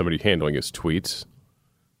doesn't have somebody handling his tweets.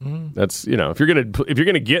 That's if you're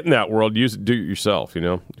gonna get in that world, do it yourself. If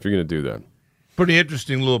you're gonna do that. Pretty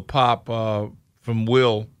interesting little pop from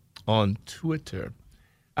Will on Twitter.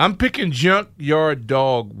 I'm picking Junkyard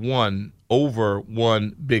Dog 1 over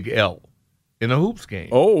 1 Big L in a hoops game.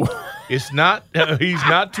 Oh, it's not. He's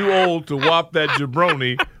not too old to whop that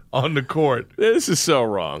jabroni on the court. This is so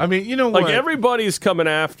wrong. I mean, you know what? Like everybody's coming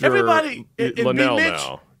after Linnell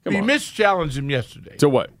now. Mitch challenged him yesterday. To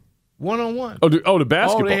what? 1-on-1. Oh, the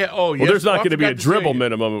basketball. Yes, there's not going to be a dribble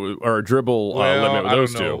minimum or a dribble limit with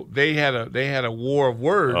those two. They had a war of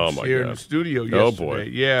words here in the studio yesterday. Oh boy.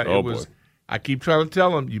 Yeah, it was. Boy. I keep trying to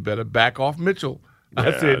tell him, you better back off Mitchell.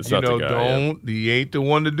 I said, don't. He ain't the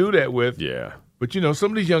one to do that with. Yeah. But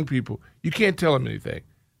some of these young people, you can't tell them anything.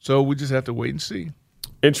 So we just have to wait and see.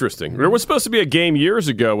 Interesting. There was supposed to be a game years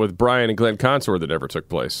ago with Brian and Glenn Consor that never took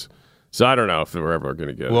place. So I don't know if we're ever going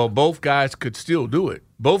to get it. Well, both guys could still do it.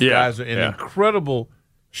 Both guys are in incredible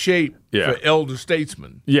shape for elder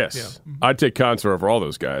statesmen. Yes. Yeah. I'd take Consor over all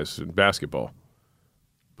those guys in basketball.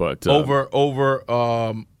 But over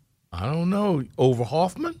I don't know, over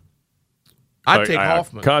Hoffman? I'd take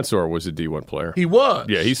Hoffman. Consor was a D1 player. He was.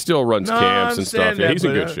 Yeah, he still runs camps and stuff. That, he's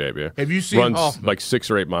in good shape, yeah. Have you seen runs Hoffman? Like 6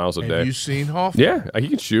 or 8 miles a day. Have you seen Hoffman? Yeah, he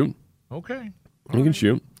can shoot. Okay. He can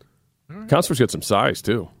shoot. Right. Consor's got some size,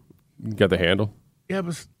 too. Got the handle. Yeah,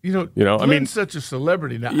 but Glenn's such a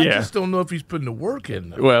celebrity now. I just don't know if he's putting the work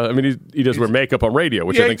in. Though. Well, I mean, he does wear makeup on radio,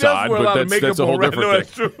 which I think's odd, but that's a whole different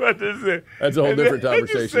thing. That's a whole different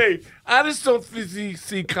conversation. I just don't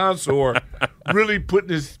see Consor really putting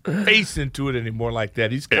his face into it anymore like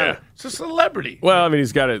that. He's kind of it's a celebrity. Well, I mean,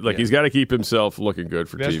 he's got to he's got to keep himself looking good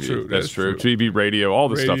for TV. True. That's true. TV, radio, all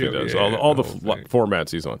the stuff he does, all the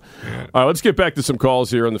formats he's on. Yeah. All right, let's get back to some calls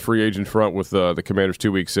here on the free agent front with the Commanders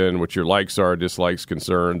 2 weeks in. What your likes are, dislikes,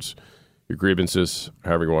 concerns, your grievances,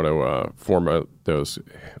 however you want to format those.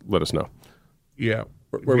 Let us know. Yeah,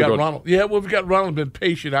 we got Ronald. Yeah, well, we got Ronald been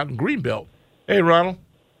patient out in Greenbelt. Hey, Ronald.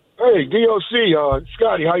 Hey, DOC,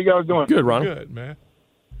 Scotty, how you guys doing? Good, Ronald. Good, man.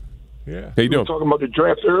 Yeah. How you doing? We were talking about the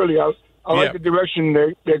draft earlier. I like the direction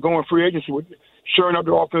they're going free agency with shoring up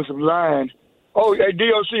the offensive line. Oh, hey,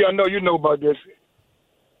 DOC, I know you know about this.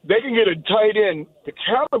 They can get a tight end, the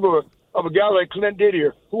caliber of a guy like Clint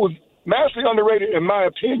Didier, who was massively underrated in my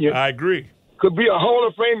opinion. I agree. Could be a Hall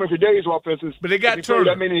of Famer in today's offenses. But they got Turner.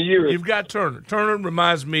 That many years. You've got Turner. Turner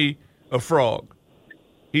reminds me of Frog.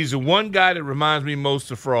 He's the one guy that reminds me most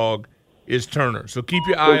of Frog is Turner. So keep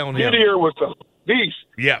your eye on him. Didier was a beast.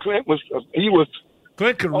 Yeah. Clint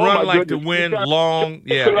could run like the wind, long,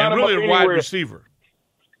 and really a wide receiver.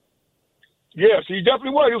 Yes, he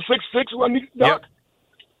definitely was. He was 6'6", wasn't he, Doc? Yep.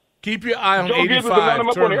 Keep your eye on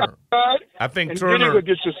 85 Turner. I think Turner.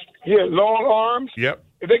 He had long arms. Yep.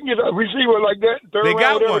 If they can get a receiver like that, they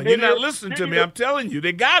got one. You're not listening to me. I'm telling you,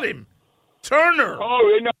 they got him. Turner.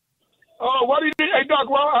 Oh, what did he? Hey, Doc,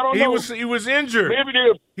 well, I don't know. He was injured. Maybe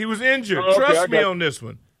they. He was injured. Trust me on this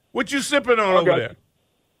one. What you sipping on over there?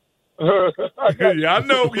 Yeah, I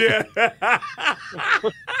know. Yeah.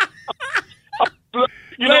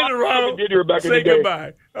 Later, Ronald. Say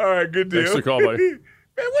goodbye. All right, good deal. Thanks for calling, buddy.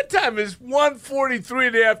 Man, what time is 1:43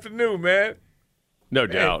 in the afternoon, man? No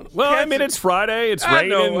doubt. Well, I mean, it's Friday. It's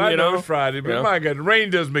raining. I know it's Friday, but my God, the rain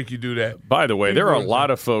does make you do that. By the way, there are a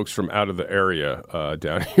lot of folks from out of the area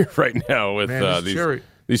down here right now with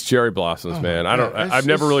these cherry blossoms, man. I've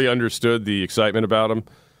never really understood the excitement about them.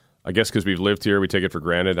 I guess because we've lived here, we take it for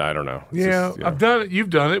granted. I don't know. I've done it.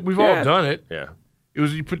 You've done it. We've all done it. Yeah. It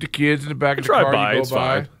was you put the kids in the back of the drive car. by, You go it's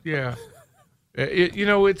by. fine. Yeah.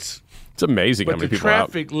 It's amazing how but many the people are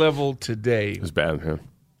out. traffic level today It's bad, yeah.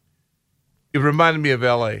 It reminded me of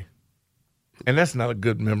L.A., and that's not a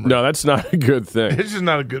good memory. No, that's not a good thing. It's just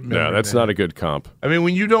not a good memory. No, that's man. not a good comp. I mean,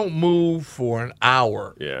 when you don't move for an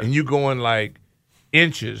hour and you go in like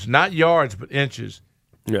inches, not yards, but inches,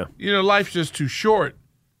 life's just too short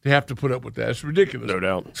to have to put up with that. It's ridiculous. No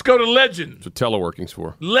doubt. Let's go to Legend. That's what teleworking's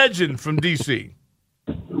for. Legend from D.C.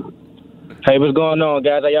 Hey, what's going on,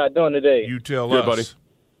 guys? How y'all doing today? You tell Good, us. buddy.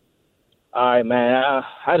 All right, man.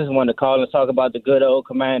 I just wanted to call and talk about the good old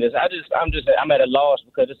Commanders. I'm at a loss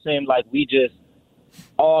because it seems like we just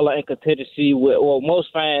all are in contingency with, well, most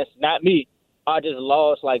fans, not me, are just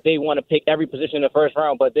lost. Like they want to pick every position in the first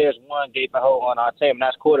round, but there's one gaping hole on our team, and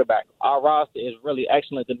that's quarterback. Our roster is really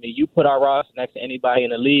excellent to me. You put our roster next to anybody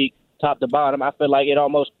in the league, top to bottom, I feel like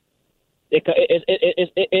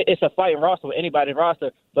it's a fighting roster with anybody's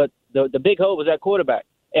roster, but the big hole was at quarterback.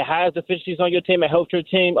 It has deficiencies on your team. It helps your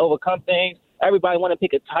team overcome things. Everybody want to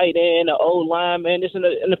pick a tight end, an old lineman. This in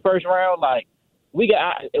the first round. Like the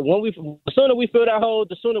sooner we fill that hole,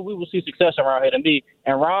 the sooner we will see success around here. To me,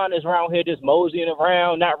 and Ron is around here just moseying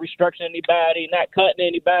around, not restructuring anybody, not cutting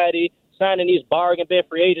anybody, signing these bargain bin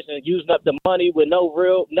free agents and using up the money with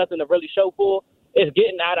nothing to really show for. It's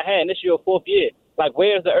getting out of hand. This is your fourth year. Like,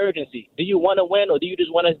 where's the urgency? Do you want to win, or do you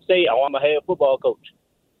just want to say, "Oh, I'm a head football coach"?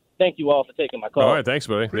 Thank you all for taking my call. All right, thanks,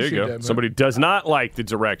 buddy. Appreciate there you go. that, Somebody does not like the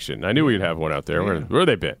direction. I knew we'd have one out there. Where have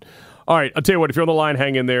they been? All right, I'll tell you what. If you're on the line,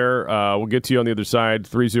 hang in there. We'll get to you on the other side.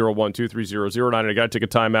 301-230-09. I got to take a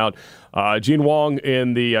timeout. Gene Wong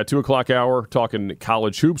in the 2 o'clock hour talking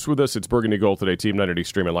college hoops with us. It's Burgundy Gold today. Team 980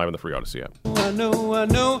 streaming live on the Free Odyssey app. I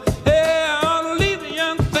know. Hey, I ought to leave the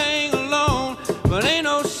young thing alone, but ain't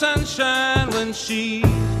no sunshine when she's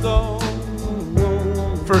gone.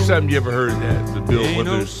 First time you ever heard that, the Bill Ain't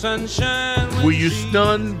no Withers. sunshine Were you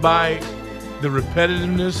stunned by the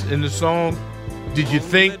repetitiveness in the song? Did you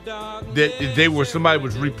think that somebody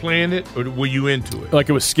was replaying it, or were you into it? Like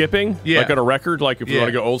it was skipping? Yeah. Like on a record? Like if we want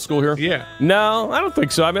to go old school here? Yeah. No, I don't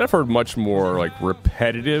think so. I mean, I've heard much more like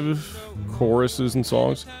repetitive choruses and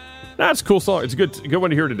songs. That's a cool song. It's a good one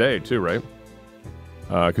to hear today, too, right?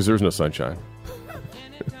 Because there's no sunshine.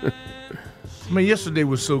 I mean, yesterday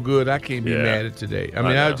was so good, I can't be mad at today. I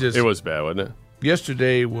mean, it was bad, wasn't it?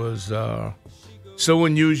 Yesterday was so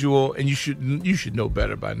unusual, and you should know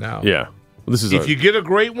better by now. Yeah. Well, this is if you get a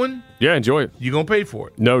great one, enjoy it. You're gonna pay for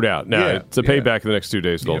it. No doubt. Now it's a payback in the next 2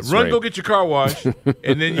 days. Run, go get your car washed,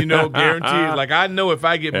 and then guaranteed. Like I know if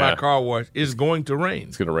I get my car washed, it's going to rain.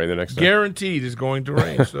 It's going to rain the next day. Guaranteed, it's going to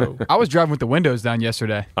rain. So I was driving with the windows down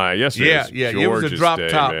yesterday. Yesterday. It was a drop day,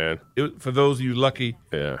 top. Man. For those of you lucky,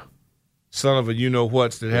 son of a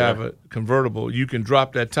you-know-whats that have a convertible, you can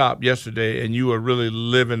drop that top yesterday, and you are really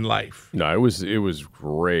living life. No, it was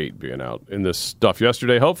great being out in this stuff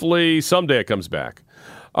yesterday. Hopefully someday it comes back.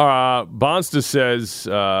 Bonsta says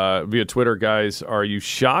via Twitter, guys, are you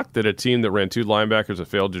shocked that a team that ran 2 linebackers have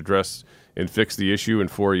failed to address and fix the issue in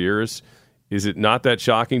 4 years? Is it not that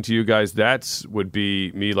shocking to you guys? That would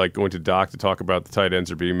be me like going to Doc to talk about the tight ends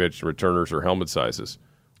or being Mitch returners or helmet sizes.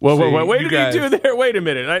 Well, wait, did you do there? Wait a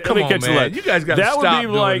minute. Let me catch the line. You guys got to stop That would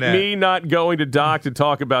be like that. me not going to Doc to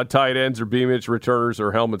talk about tight ends or B-Mitch returners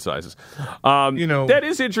or helmet sizes. That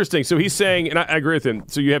is interesting. So he's saying, and I agree with him,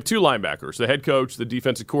 so you have 2 linebackers, the head coach, the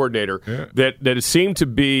defensive coordinator, that seem to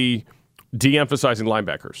be de-emphasizing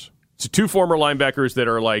linebackers. So 2 former linebackers that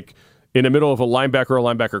are like in the middle of a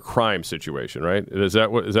linebacker crime situation, right? Is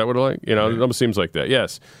that what it like? It almost seems like that.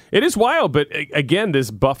 Yes. It is wild, but again, this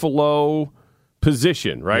Buffalo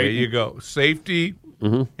position, right? There you go. Safety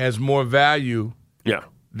has more value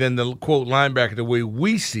than the, quote, linebacker the way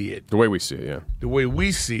we see it. The way we see it, yeah. The way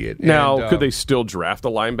we see it. Now, could they still draft a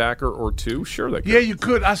linebacker or 2? Sure they could. Yeah, you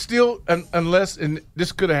could. I still, unless, and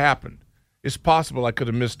this could have happened. It's possible I could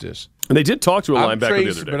have missed this. And they did talk to a linebacker the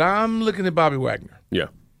other day. But I'm looking at Bobby Wagner. Yeah.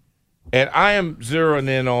 And I am zeroing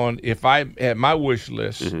in on if I had my wish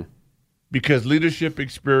list, because leadership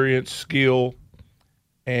experience, skill,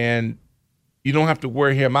 and you don't have to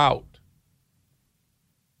wear him out.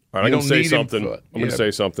 All right, I'm going to say something. I'm going to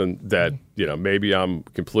say something that maybe I'm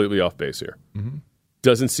completely off base here.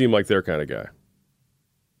 Doesn't seem like their kind of guy.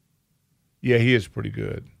 Yeah, he is pretty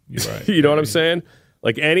good. You're right. You know what I'm saying?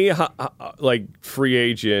 Like any free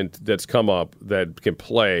agent that's come up that can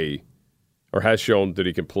play or has shown that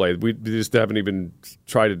he can play, we just haven't even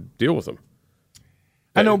tried to deal with him.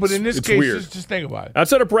 I know, but in this case, weird. just think about it.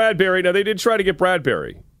 Outside of Bradbury, now they did try to get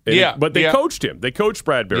Bradbury. And but they coached him. They coached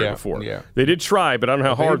Bradbury before. Yeah. They did try, but I don't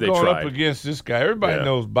know how hard they going tried. up against this guy. Everybody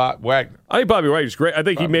knows Bob Wagner. I think Bobby Wagner's great. I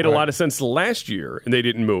think Bobby he made Wagner. a lot of sense last year, and they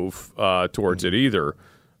didn't move towards it either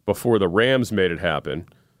before the Rams made it happen.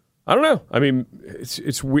 I don't know. I mean,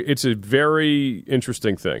 it's a very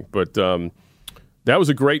interesting thing, but that was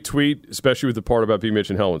a great tweet, especially with the part about B.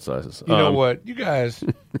 Mitch and helmet sizes. You know what? You guys,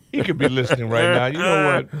 he could be listening right now. You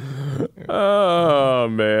know what? Oh,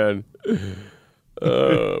 man.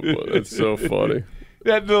 Oh, boy, that's so funny.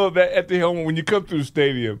 That at the helmet, when you come through the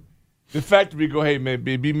stadium, the fact that we go, hey, man,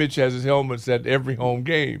 B. Mitch has his helmets at every home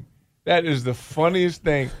game. That is the funniest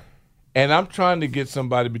thing. And I'm trying to get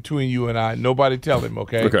somebody between you and I. Nobody tell him,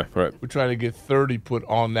 okay? Okay, all right. We're trying to get 30 put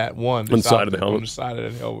on that one. On the side of the helmet? On the side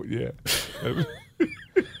of that helmet, yeah.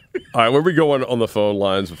 All right, where are we going on the phone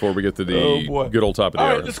lines before we get to the good old top of the All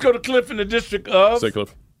hour? right, let's go to Cliff in the District of Say,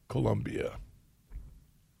 Cliff. Columbia.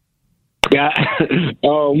 Yeah.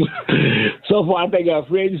 So far, I think our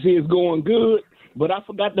free agency is going good, but I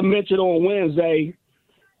forgot to mention on Wednesday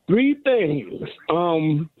 3 things.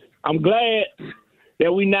 I'm glad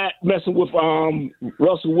that we're not messing with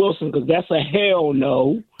Russell Wilson because that's a hell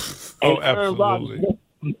no. Oh, absolutely.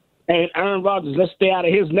 Aaron Rodgers, let's stay out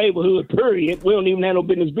of his neighborhood, period. We don't even have no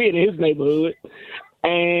business being in his neighborhood.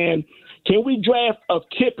 And can we draft a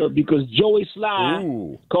kicker because Joey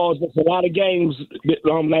Sly caused us a lot of games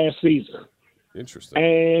last season. Interesting.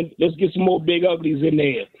 And let's get some more big uglies in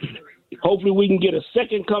there. Hopefully we can get a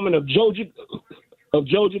second coming of Joe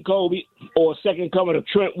Jacoby or a second coming of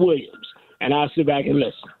Trent Williams. And I'll sit back and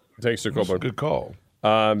listen. Thanks, Sir Colbert. Good call.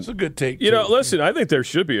 It's a good take. You know, listen, I think there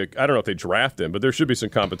should be I don't know if they draft him, but there should be some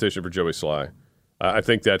competition for Joey Sly. I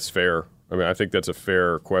think that's fair. I mean, I think that's a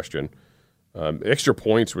fair question. Extra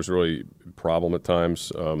points was really a problem at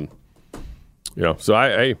times. So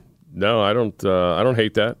I don't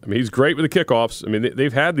hate that. I mean, he's great with the kickoffs. I mean,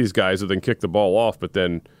 they've had these guys that then kick the ball off, but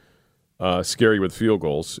then scary with field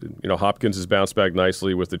goals. You know, Hopkins has bounced back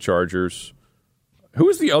nicely with the Chargers. Who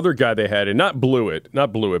was the other guy they had? And not Blewett,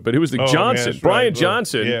 but who was the Johnson? Man, Brian right.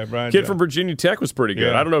 Johnson. Yeah, Brian kid Johnson. from Virginia Tech was pretty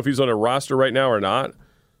good. Yeah. I don't know if he's on a roster right now or not.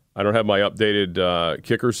 I don't have my updated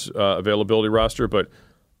kickers availability roster, but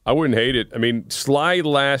I wouldn't hate it. I mean, Sly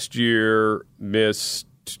last year missed,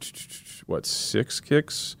 6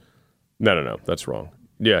 kicks? No, that's wrong.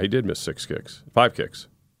 Yeah, he did miss 6 kicks. 5 kicks.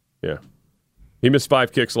 Yeah. He missed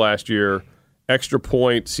 5 kicks last year. Extra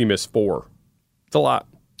points, he missed 4. It's a lot.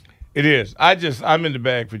 It is. I'm in the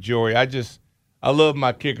bag for Joey. I love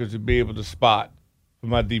my kickers to be able to spot for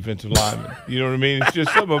my defensive linemen. You know what I mean? It's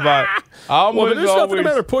just something about. There's nothing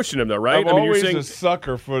about pushing him though, right? I'm always you're saying, a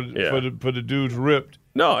sucker for the dudes ripped.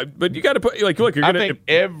 No, but you got to put look. You're gonna. I think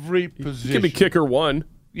every position. You can be kicker 1.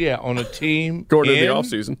 Yeah, on a team going into the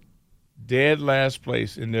offseason. Dead last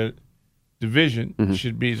place in the division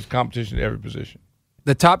should be the competition at every position.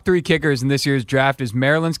 The top 3 kickers in this year's draft is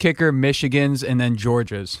Maryland's kicker, Michigan's, and then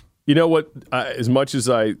Georgia's. You know what? As much as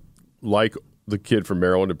I like the kid from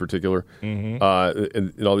Maryland in particular, and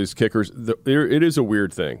all these kickers, it is a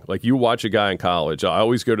weird thing. Like you watch a guy in college. I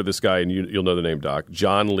always go to this guy, and you'll know the name, Doc.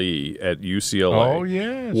 John Lee at UCLA. Oh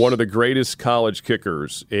yes, one of the greatest college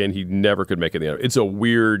kickers, and he never could make it. It's a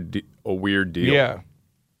weird deal. Yeah,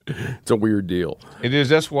 it's a weird deal. It is.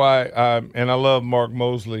 That's why, and I love Mark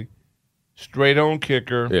Mosley, straight on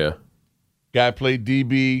kicker. Yeah. Guy played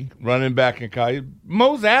DB, running back in college.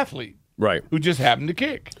 Mo's athlete. Right. Who just happened to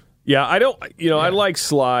kick. Yeah, I don't, I like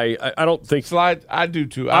Sly. I don't think. Sly, I do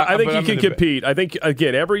too. I think he can compete. I think,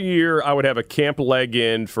 again, every year I would have a camp leg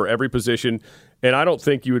in for every position, and I don't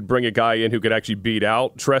think you would bring a guy in who could actually beat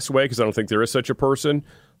out Tressway because I don't think there is such a person.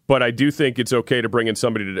 But I do think it's okay to bring in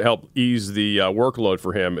somebody to help ease the workload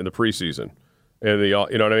for him in the preseason. And you know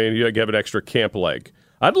what I mean? You have an extra camp leg.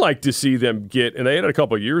 I'd like to see them get, and they had it a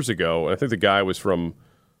couple of years ago, and I think the guy was from,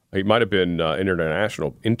 he might have been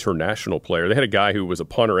international player. They had a guy who was a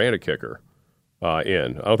punter and a kicker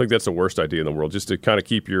in. I don't think that's the worst idea in the world, just to kind of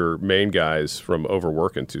keep your main guys from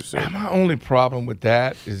overworking too soon. My only problem with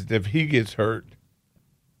that is if he gets hurt,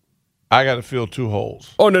 I got to fill 2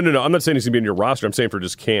 holes. Oh, no. I'm not saying he's going to be in your roster. I'm saying for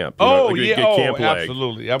just camp. Camp leg.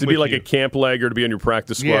 Absolutely. To be like a camp leg or to be on your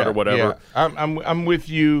practice squad or whatever. Yeah. I'm with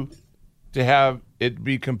you to have it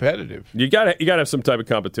be competitive. You got to have some type of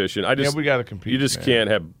competition. We got to compete. You just can't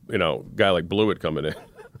have a guy like Blewett coming in.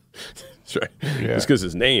 That's right. Yeah. Just because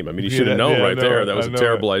his name. I mean, you should have known there. That was a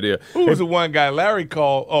terrible idea. Who was the one guy Larry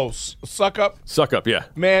called? Oh, Suck Up. Suck Up. Yeah.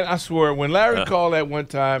 Man, I swear when Larry called that one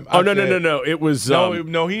time. No. It was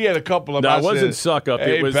no. He had a couple of. No, it wasn't Suck Up.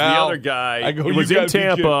 Hey, it was pal. the other guy. It was in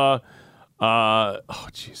Tampa.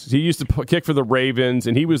 Jesus. He used to kick for the Ravens,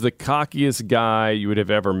 and he was the cockiest guy you would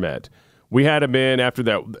have ever met. We had him in after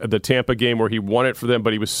the Tampa game where he won it for them,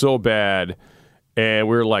 but he was so bad. And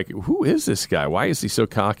we were like, who is this guy? Why is he so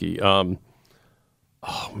cocky? Oh,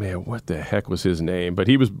 man, what the heck was his name? But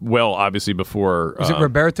he was, well, obviously before. Is it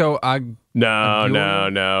Roberto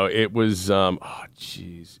No. It was,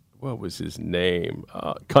 what was his name?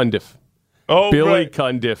 Cundiff. Oh, Billy right.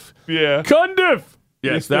 Cundiff. Yeah. Cundiff!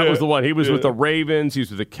 Yes, that was the one. He was Yeah. with the Ravens. He was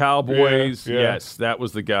with the Cowboys. Yeah. Yes, that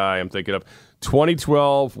was the guy I'm thinking of.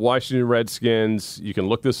 2012 Washington Redskins. You can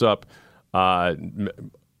look this up.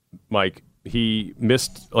 Mike, he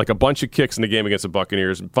missed like a bunch of kicks in the game against the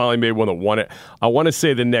Buccaneers and finally made one that won it. I want to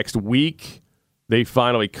say the next week they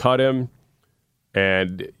finally cut him,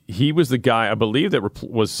 and he was the guy, I believe, that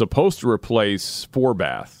was supposed to replace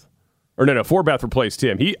Forbath. Or no, Forbath replaced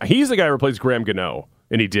him. He's the guy who replaced Graham Gano,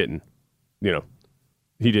 and he didn't.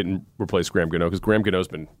 He didn't replace Graham Gano because Graham Gano's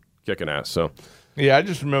been kicking ass. So, yeah, I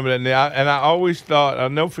just remember that now, and I always thought,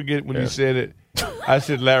 I'll never forget when you said it. I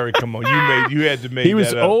said, Larry, come on, you had to make. He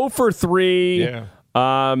was that up. 0 for 3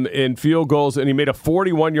 in field goals, and he made a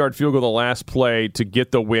 41-yard field goal the last play to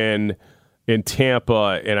get the win in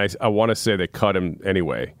Tampa. And I want to say they cut him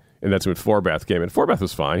anyway, and that's when Forbath came in. Forbath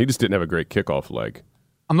was fine; he just didn't have a great kickoff leg.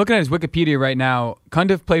 I'm looking at his Wikipedia right now.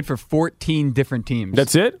 Cundiff played for 14 different teams.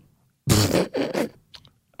 That's it?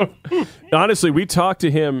 Honestly, we talked to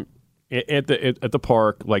him at the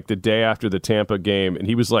park like the day after the Tampa game, and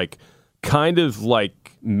he was like kind of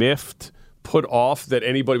like miffed, put off that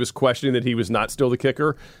anybody was questioning that he was not still the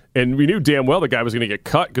kicker. And we knew damn well the guy was going to get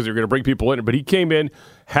cut because they were going to bring people in. But he came in,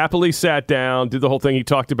 happily sat down, did the whole thing he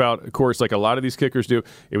talked about, of course, like a lot of these kickers do.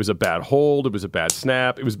 It was a bad hold. It was a bad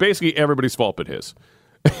snap. It was basically everybody's fault but his.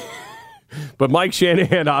 But Mike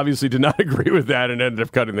Shanahan obviously did not agree with that and ended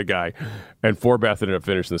up cutting the guy. And Forbath ended up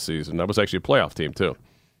finishing the season. That was actually a playoff team, too.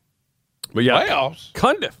 But yeah, playoffs?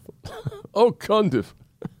 Cundiff. Oh, Cundiff.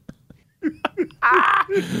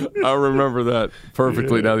 I remember that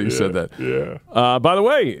perfectly now that you said that. Yeah. By the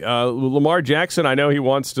way, Lamar Jackson, I know he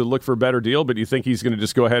wants to look for a better deal, but do you think he's going to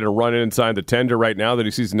just go ahead and run in and sign the tender right now that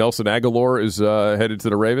he sees Nelson Aguilar is headed to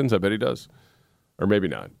the Ravens? I bet he does. Or maybe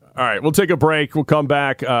not. All right, we'll take a break. We'll come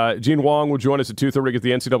back. Gene Wong will join us at 2:30 at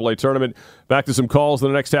the NCAA tournament. Back to some calls in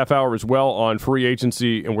the next half hour as well on free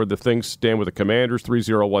agency and where the things stand with the Commanders.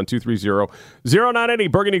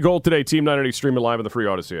 301-230-0980. Burgundy Gold today. Team 980 streaming live on the free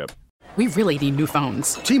Odyssey app. We really need new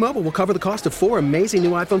phones. T-Mobile will cover the cost of 4 amazing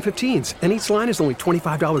new iPhone 15s, and each line is only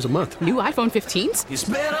 $25 a month. New iPhone 15s? It's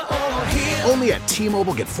better over here. Only at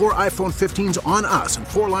T-Mobile, get 4 iPhone 15s on us and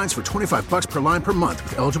 4 lines for $25 per line per month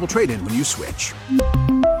with eligible trade-in when you switch.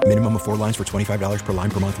 Minimum of 4 lines for $25 per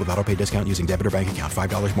line per month with autopay discount using debit or bank account.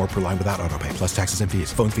 $5 more per line without autopay, plus taxes and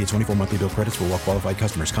fees. Phone fee at 24 monthly bill credits for well-qualified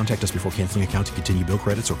customers. Contact us before canceling account to continue bill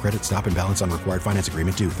credits or credit stop and balance on required finance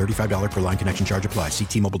agreement due. $35 per line connection charge applies. See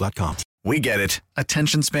T-Mobile.com. We get it.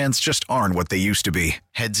 Attention spans just aren't what they used to be.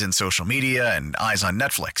 Heads in social media and eyes on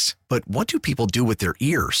Netflix. But what do people do with their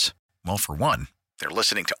ears? Well, for one, they're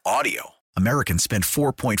listening to audio. Americans spend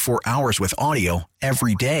 4.4 hours with audio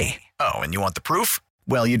every day. Oh, and you want the proof?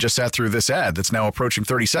 Well, you just sat through this ad that's now approaching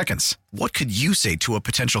 30 seconds. What could you say to a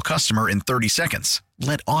potential customer in 30 seconds?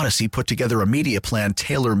 Let Odyssey put together a media plan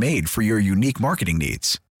tailor-made for your unique marketing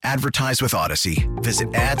needs. Advertise with Odyssey.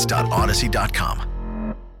 Visit ads.odyssey.com.